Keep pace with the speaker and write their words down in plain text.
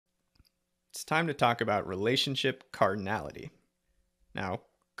it's time to talk about relationship cardinality. Now,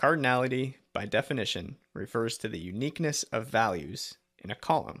 cardinality, by definition, refers to the uniqueness of values in a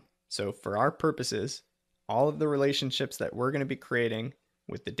column. So for our purposes, all of the relationships that we're going to be creating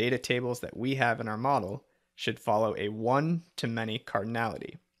with the data tables that we have in our model should follow a one-to-many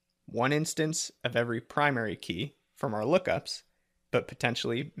cardinality. One instance of every primary key from our lookups, but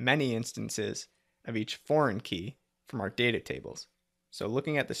potentially many instances of each foreign key from our data tables. So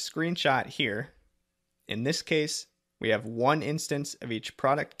looking at the screenshot here, in this case, we have one instance of each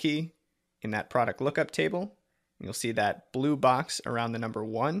product key in that product lookup table. You'll see that blue box around the number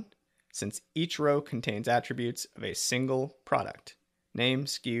 1, since each row contains attributes of a single product, name,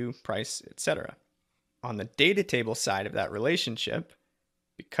 SKU, price, etc. On the data table side of that relationship,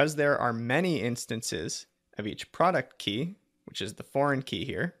 because there are many instances of each product key, which is the foreign key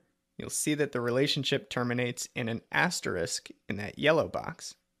here, you'll see that the relationship terminates in an asterisk in that yellow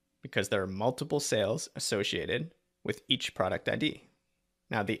box because there are multiple sales associated with each product ID.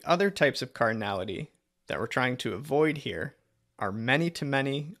 Now, the other types of cardinality that we're trying to avoid here are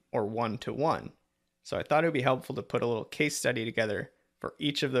many-to-many or one-to-one. So I thought it would be helpful to put a little case study together for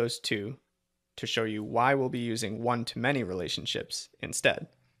each of those two to show you why we'll be using one-to-many relationships instead.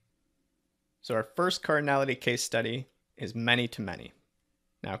 So our first cardinality case study is many-to-many.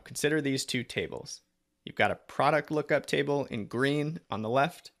 Now consider these two tables. You've got a product lookup table in green on the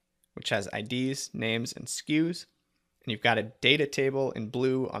left, which has IDs, names, and SKUs. And you've got a data table in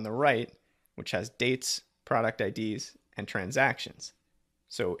blue on the right, which has dates, product IDs, and transactions.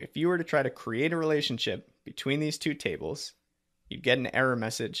 So if you were to try to create a relationship between these two tables, you'd get an error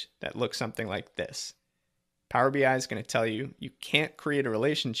message that looks something like this. Power BI is going to tell you you can't create a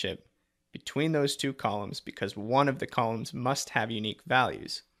relationship between those two columns because one of the columns must have unique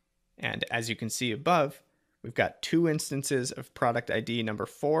values. And as you can see above, we've got 2 instances of product ID number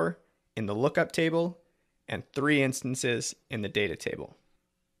 4 in the lookup table and 3 instances in the data table.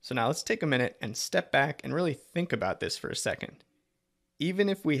 So now let's take a minute and step back and really think about this for a second. Even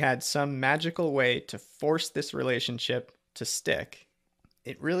if we had some magical way to force this relationship to stick,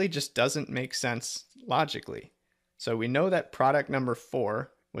 it really just doesn't make sense logically. So we know that product number 4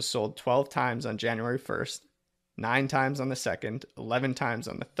 was sold 12 times on January 1st, 9 times on the 2nd, 11 times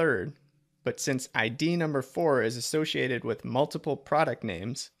on the 3rd. But since ID number 4 is associated with multiple product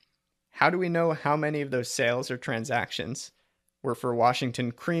names, how do we know how many of those sales or transactions were for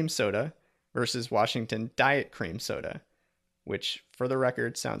Washington cream soda versus Washington diet cream soda, which for the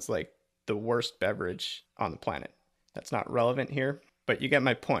record sounds like the worst beverage on the planet? That's not relevant here, but you get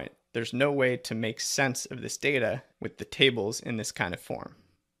my point. There's no way to make sense of this data with the tables in this kind of form.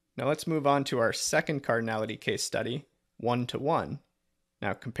 Now let's move on to our second cardinality case study, one-to-one.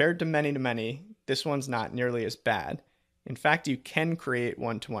 Now compared to many-to-many, this one's not nearly as bad. In fact, you can create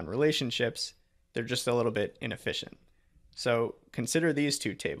one-to-one relationships. They're just a little bit inefficient. So consider these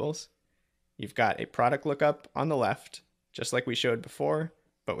two tables. You've got a product lookup on the left, just like we showed before,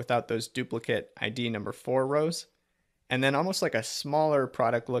 but without those duplicate ID number 4 rows. And then almost like a smaller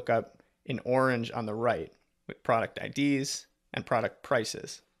product lookup in orange on the right with product IDs and product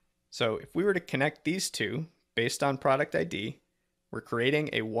prices. So if we were to connect these two based on product ID, we're creating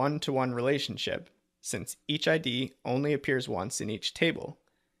a one-to-one relationship since each ID only appears once in each table.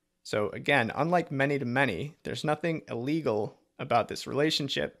 So again, unlike many-to-many, there's nothing illegal about this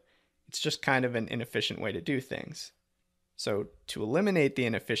relationship. It's just kind of an inefficient way to do things. So to eliminate the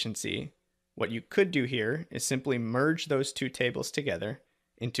inefficiency, what you could do here is simply merge those two tables together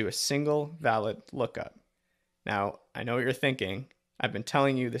into a single valid lookup. Now, I know what you're thinking. I've been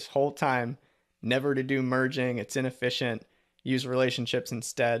telling you this whole time never to do merging, it's inefficient, use relationships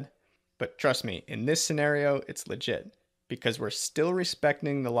instead. But trust me, in this scenario, it's legit because we're still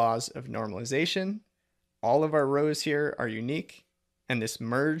respecting the laws of normalization. All of our rows here are unique, and this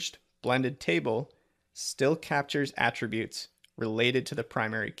merged, blended table still captures attributes related to the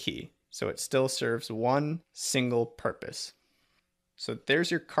primary key. So it still serves one single purpose. So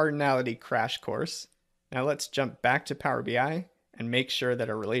there's your cardinality crash course. Now let's jump back to Power BI and make sure that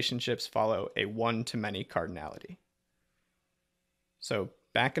our relationships follow a one-to-many cardinality. So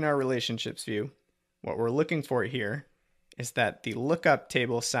back in our relationships view, what we're looking for here is that the lookup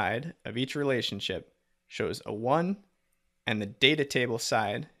table side of each relationship shows a 1 and the data table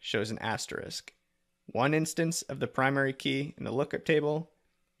side shows an asterisk. One instance of the primary key in the lookup table,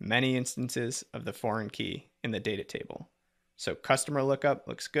 many instances of the foreign key in the data table. So customer lookup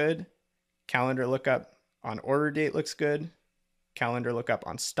looks good, calendar lookup on order date looks good, calendar lookup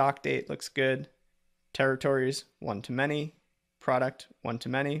on stock date looks good, territories one-to-many, product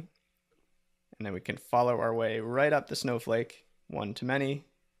one-to-many, and then we can follow our way right up the snowflake one-to-many,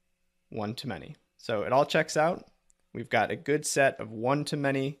 one-to-many. So it all checks out. We've got a good set of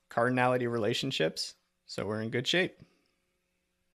one-to-many cardinality relationships, so we're in good shape.